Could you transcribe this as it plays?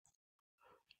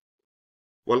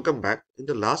Welcome back. In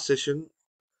the last session,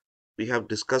 we have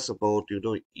discussed about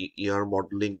ER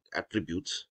modeling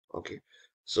attributes. Okay,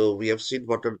 so we have seen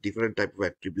what are different type of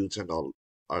attributes and all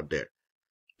are there.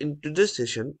 In today's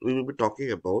session, we will be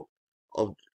talking about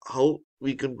of how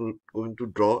we can going to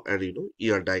draw a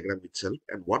ER diagram itself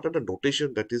and what are the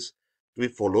notation that is to be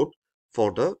followed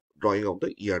for the drawing of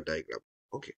the ER diagram.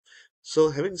 Okay, so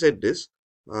having said this,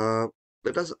 uh,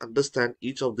 let us understand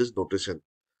each of this notation.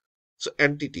 So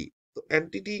entity. So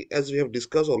entity, as we have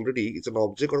discussed already, is an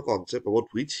object or concept about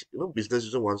which business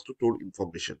user wants to store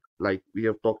information. Like we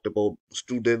have talked about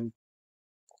student,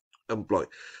 employee.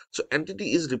 So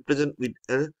entity is represented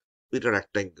with a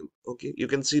rectangle. Okay, you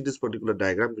can see this particular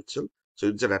diagram itself. So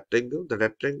it's a rectangle, the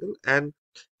rectangle, and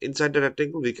inside the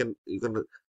rectangle you can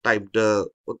type the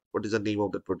what is the name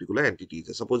of that particular entity.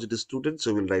 So suppose it is student,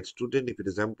 so we'll write student. If it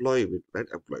is employee, we'll write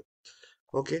employee.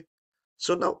 Okay.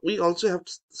 So now we also have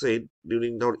said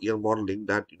during our year modeling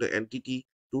that entity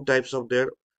two types of there.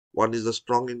 One is the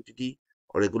strong entity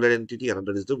or regular entity,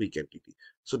 another is the weak entity.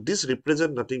 So this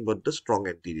represent nothing but the strong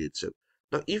entity itself.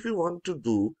 Now, if you want to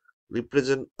do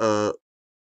represent a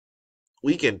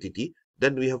weak entity,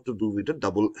 then we have to do with a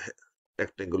double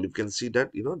rectangle. You can see that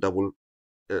double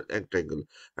rectangle.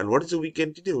 And what is a weak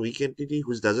entity? A weak entity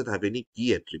which doesn't have any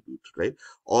key attribute, right?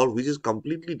 Or which is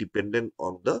completely dependent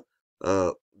on the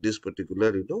this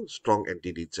particular strong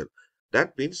entity itself.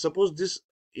 That means suppose this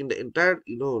in the entire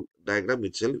diagram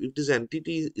itself, if this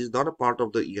entity is not a part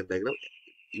of the EN diagram,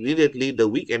 immediately the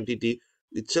weak entity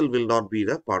itself will not be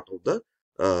the part of the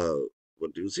uh,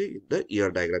 what do you see in the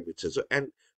ER diagram itself. So and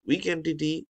weak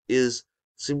entity is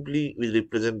simply we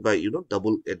represent by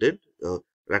double headed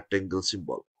rectangle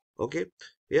symbol. Okay,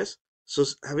 yes. So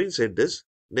having said this,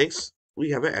 next we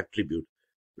have an attribute,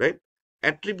 right?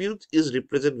 Attribute is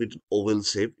represented with oval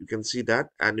shape. You can see that,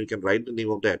 and you can write the name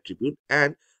of the attribute.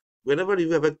 And whenever you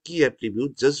have a key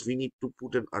attribute, just we need to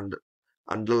put an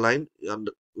underline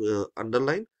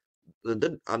underline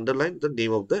then underline the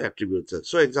name of the attribute itself.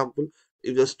 So example,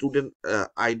 if the student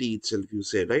ID itself you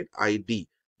say, right, ID,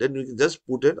 then you can just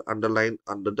put an underline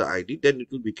under the ID, then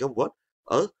it will become what?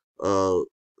 A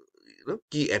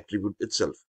key attribute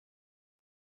itself.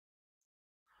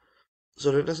 So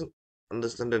let us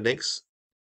understand the next.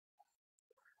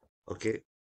 Okay,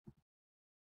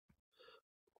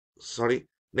 sorry.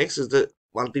 Next is the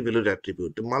multi-value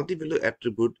attribute. The multi-value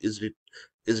attribute is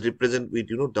represent with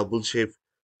double shape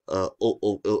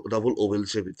double oval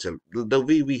shape itself. The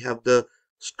way we have the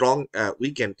strong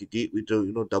weak entity with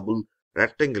a double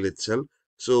rectangle itself.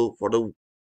 So for the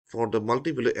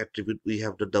multi-value attribute, we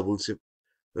have the double shape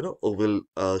oval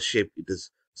shape. It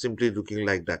is simply looking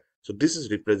like that. So this is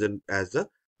represent as the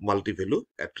multi-value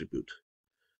attribute.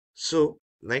 So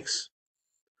next,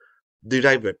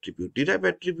 derived attribute. Derived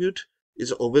attribute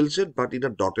is oval shape but in a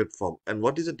dotted form. And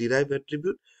what is a derived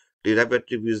attribute? Derived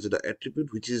attribute is the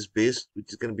attribute which is based,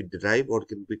 which can be derived or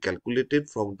can be calculated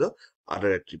from the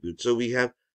other attribute. So we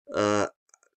have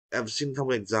seen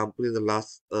some example in the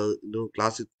last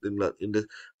class in the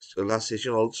last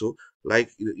session also, like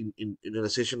in a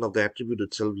session of the attribute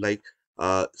itself, like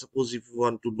suppose if you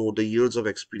want to know the years of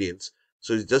experience,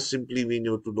 so it's just simply we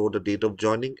need to know the date of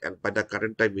joining, and by the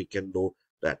current time we can know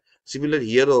that. Similar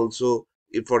here also,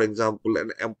 if for example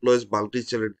an employee's monthly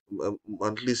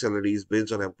salary is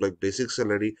based on employee basic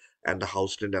salary and the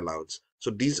house rent allowance,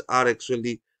 so these are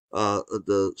actually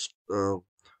the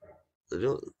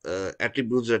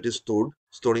attributes that is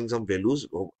storing some values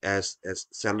as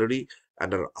salary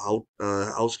and a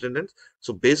house tenant.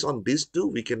 So based on these two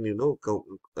we can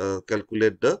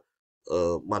calculate the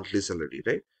monthly salary,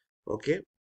 right? Okay.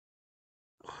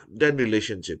 Then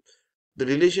relationship, the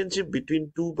relationship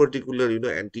between two particular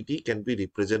entity can be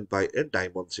represented by a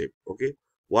diamond shape. Okay,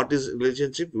 what is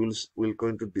relationship? We'll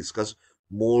going to discuss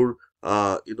more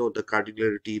the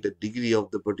cardinality, the degree of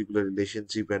the particular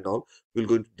relationship and all. We're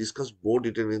going to discuss more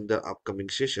detail in the upcoming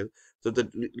session. So the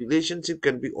relationship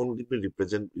can be only be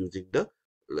represented using the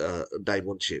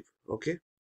diamond shape. Okay,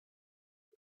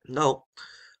 now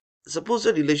suppose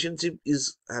a relationship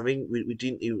is having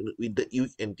between with the U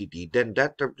entity, then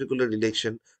that particular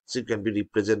relationship can be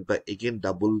represented by again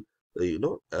double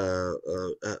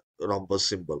rhombus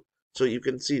symbol. So you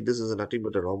can see this is nothing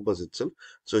but a rhombus itself.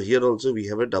 So here also we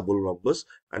have a double rhombus,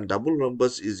 and double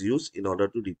rhombus is used in order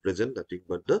to represent nothing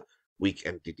but the weak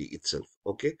entity itself.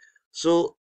 Okay,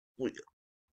 so we,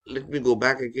 let me go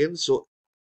back again. So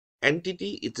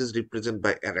entity, it is represented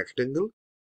by a rectangle,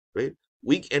 right?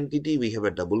 Weak entity, we have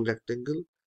a double rectangle.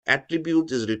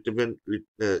 Attribute is written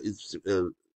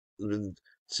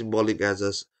symbolic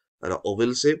as an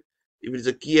oval shape. If it's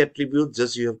a key attribute,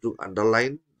 just you have to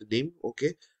underline the name.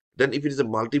 Okay. Then if it is a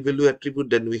multi-value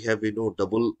attribute, then we have,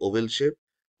 double oval shape.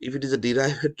 If it is a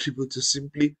derived attribute, just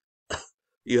simply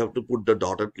you have to put the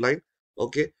dotted line.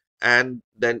 Okay. And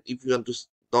then if you want to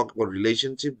talk about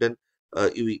relationship, then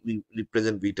we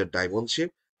represent with a diamond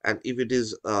shape. And if it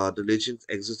is the relations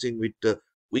existing with the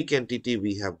weak entity,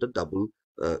 we have the double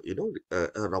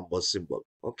rhombus symbol.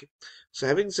 Okay. So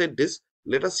having said this,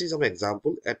 let us see some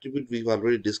example attribute we've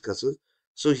already discussed.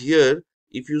 So here,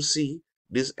 if you see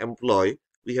this employee,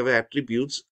 we have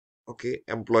attributes. Okay.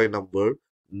 Employee number,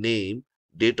 name,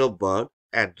 date of birth,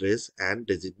 address, and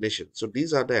designation. So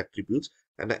these are the attributes,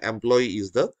 and the employee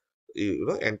is the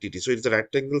entity. So it's a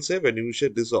rectangle shape, and you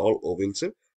said this is all oval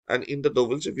shape. And in the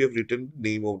oval shape, we have written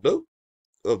name of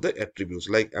the attributes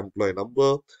like employee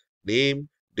number, name,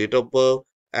 date of birth,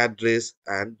 address,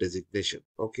 and designation.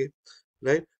 Okay,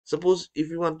 right? Suppose if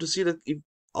you want to see that if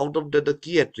out of the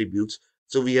key attributes,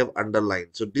 so we have underlined.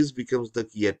 So this becomes the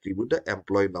key attribute, the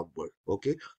employee number.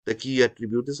 Okay, the key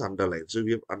attribute is underlined. So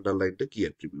we have underlined the key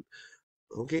attribute.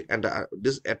 Okay, and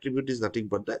this attribute is nothing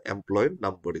but the employee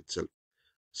number itself.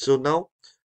 So now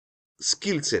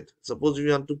skill set. Suppose we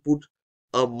want to put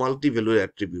a multi-value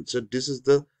attribute. So this is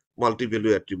the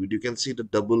multi-value attribute. You can see the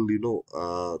double,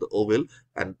 the oval,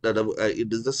 and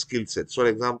it is the skill set. So, for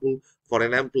example, for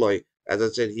an employee, as I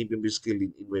said, he may be skilled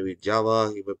in maybe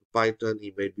Java, he may be Python,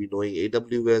 he may be knowing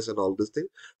AWS and all these things.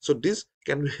 So this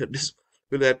can be this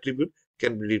value attribute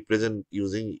can be represented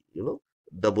using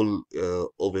double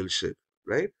oval shape,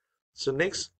 right? So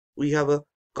next we have a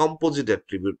composite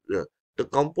attribute. The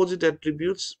composite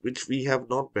attributes which we have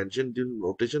not mentioned in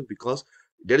notation because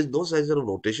there is no such of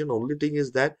notation. Only thing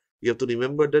is that you have to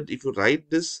remember that if you write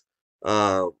this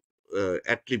uh,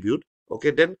 attribute,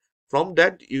 okay, then from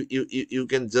that you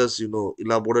can just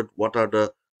elaborate what are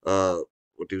the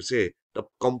what you say the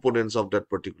components of that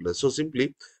particular. So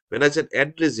simply when I said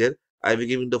address here, I have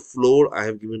given the floor, I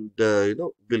have given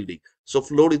the building. So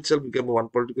floor itself became one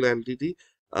particular entity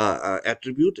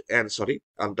attribute, and sorry,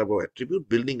 on top of attribute,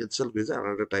 building itself is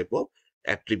another type of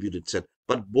attribute itself,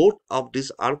 but both of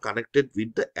these are connected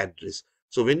with the address.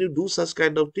 So when you do such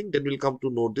kind of thing, then we'll come to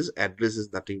know this address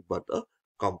is nothing but a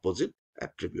composite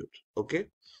attribute. Okay,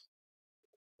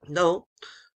 now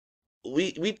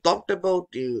we talked about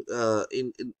in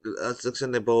a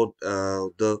section about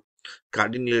the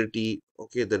cardinality.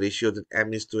 Okay, the ratio that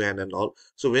m is to n and all.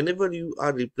 So whenever you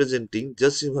are representing,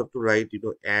 just you have to write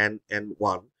n and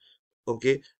 1.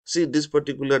 Okay, see this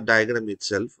particular diagram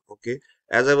itself. Okay,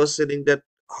 as I was saying that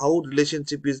how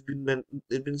relationship is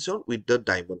been shown with the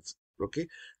diamonds. Okay,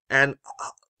 and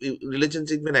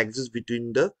relationship can exist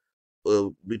between the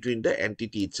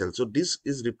entity itself. So this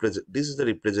is the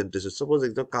representation.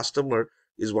 Suppose the customer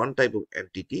is one type of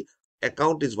entity,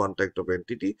 account is one type of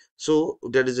entity. So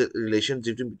there is a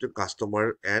relationship between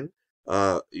customer and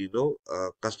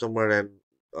customer and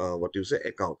what you say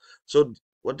account. So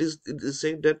what is it is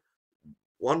saying that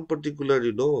one particular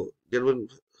there will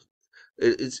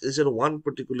it's in one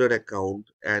particular account,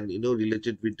 and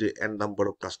related with the n number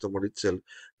of customer itself,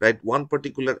 right? One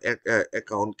particular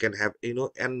account can have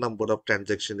n number of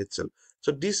transaction itself.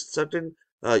 So this certain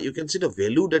you can see the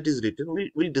value that is written.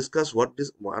 We'll discuss what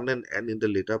this one and n in the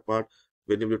later part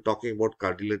when we're talking about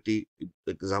cardinality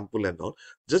example and all.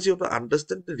 Just you have to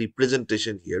understand the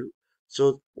representation here.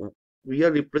 So we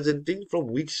are representing from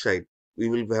which side we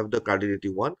will have the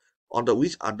cardinality one, on the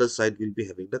which other side will be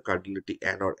having the cardinality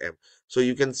n or m. So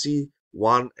you can see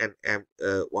 1 and m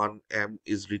 1m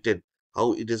is written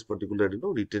how it is particular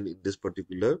written in this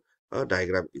particular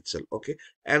diagram itself. Okay,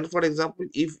 and for example,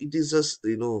 if it is just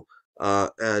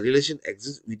relation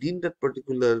exists within that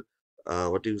particular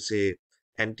what you say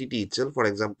entity itself, for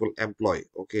example employee,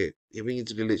 okay, having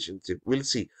its relationship, we'll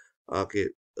see. Okay,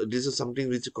 this is something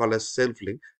which you call as self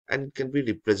link, and it can be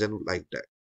represented like that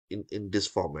in this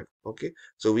format. Okay,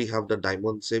 so we have the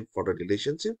diamond shape for the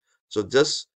relationship. So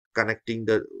just connecting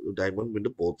the diamond with the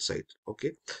both sides.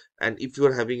 Okay, and if you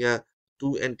are having a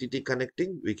two entity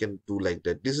connecting, we can do like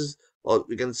that. This is, or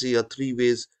we can see a three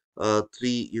ways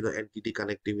three entity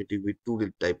connectivity with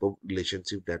two type of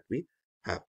relationship that we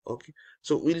have. Okay,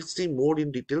 so we'll see more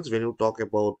in details when you talk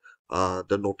about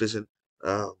the notation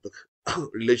the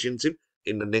relationship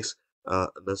in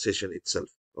the session itself.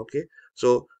 Okay,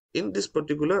 so in this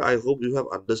particular, I hope you have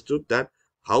understood that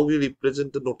how we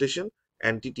represent the notation: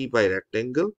 entity by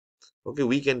rectangle, okay,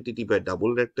 weak entity by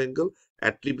double rectangle,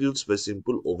 attributes by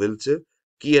simple oval shape,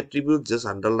 key attributes just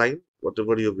underline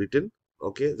whatever you have written.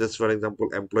 Okay, just for example,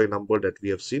 employee number that we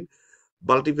have seen,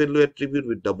 multi-value attribute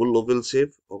with double oval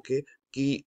shape. Okay,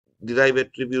 key derived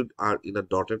attribute are in a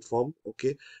dotted form.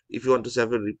 Okay, if you want to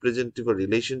have a representative or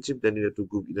relationship, then you have to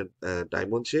go in a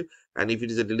diamond shape, and if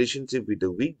it is a relationship with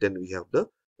the weak, then we have the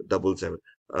double seven,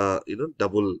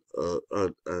 double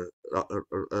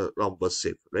rhombus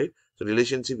shape, right? So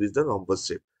relationship is the rhombus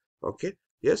shape. Okay,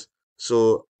 yes.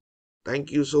 So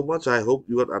thank you so much. I hope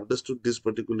you have understood this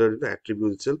particular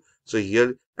attribute itself. So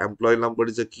here employee number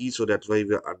is a key, so that's why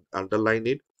we underline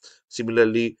it.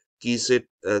 Similarly, key set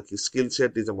skill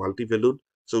set is a multi-valued,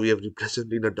 so we have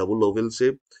represented in a double oval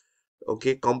shape.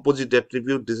 Okay, composite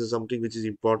attribute, this is something which is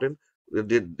important.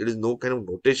 There is no kind of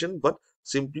notation, but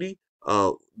simply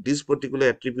this particular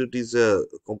attribute is a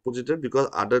compositor because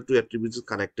other two attributes is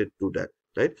connected to that,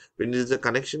 right? When there is a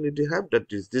connection it have, that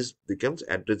is this becomes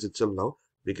address itself now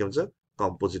becomes a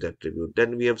composite attribute.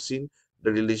 Then we have seen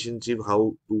the relationship,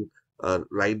 how to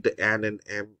write the an and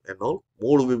m and all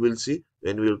more we will see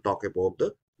when we will talk about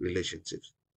the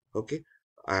relationships. Okay,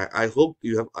 I hope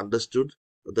you have understood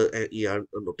the ER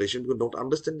notation. Because not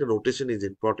understand the notation is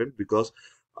important, because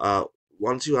uh,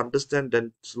 once you understand,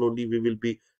 then slowly we will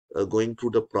be going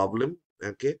through the problem.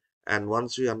 Okay, and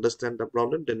once we understand the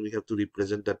problem, then we have to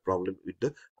represent that problem with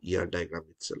the ER diagram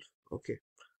itself. Okay,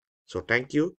 so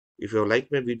thank you. If you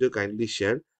like my video, kindly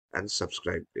share and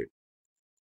subscribe it.